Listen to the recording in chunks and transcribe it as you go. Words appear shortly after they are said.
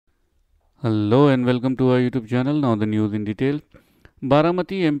Hello and welcome to our YouTube channel. Now the news in detail.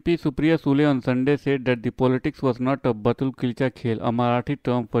 Baramati MP Supriya Sule on Sunday said that the politics was not a batul kilcha khel, a Marathi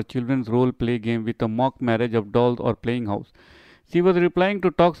term for children's role play game with a mock marriage of dolls or playing house. She was replying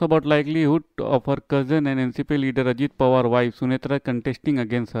to talks about likelihood of her cousin and NCP leader Ajit Pawar wife Sunetra contesting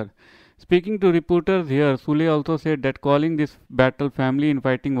against her. Speaking to reporters here, Sule also said that calling this battle family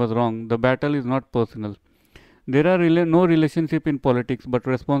infighting was wrong. The battle is not personal. There are no relationship in politics, but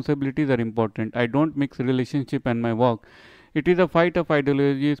responsibilities are important. I don't mix relationship and my work. It is a fight of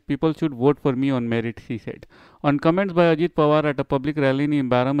ideologies. People should vote for me on merit, he said. On comments by Ajit Pawar at a public rally in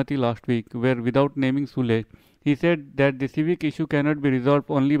Baramati last week, where without naming Sule, he said that the civic issue cannot be resolved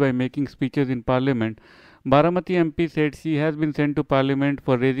only by making speeches in parliament. Baramati MP said she has been sent to parliament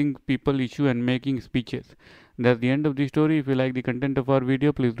for raising people issue and making speeches. That's the end of the story. If you like the content of our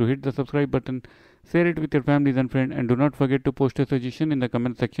video, please do hit the subscribe button, share it with your families and friends, and do not forget to post a suggestion in the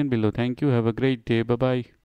comment section below. Thank you. Have a great day. Bye bye.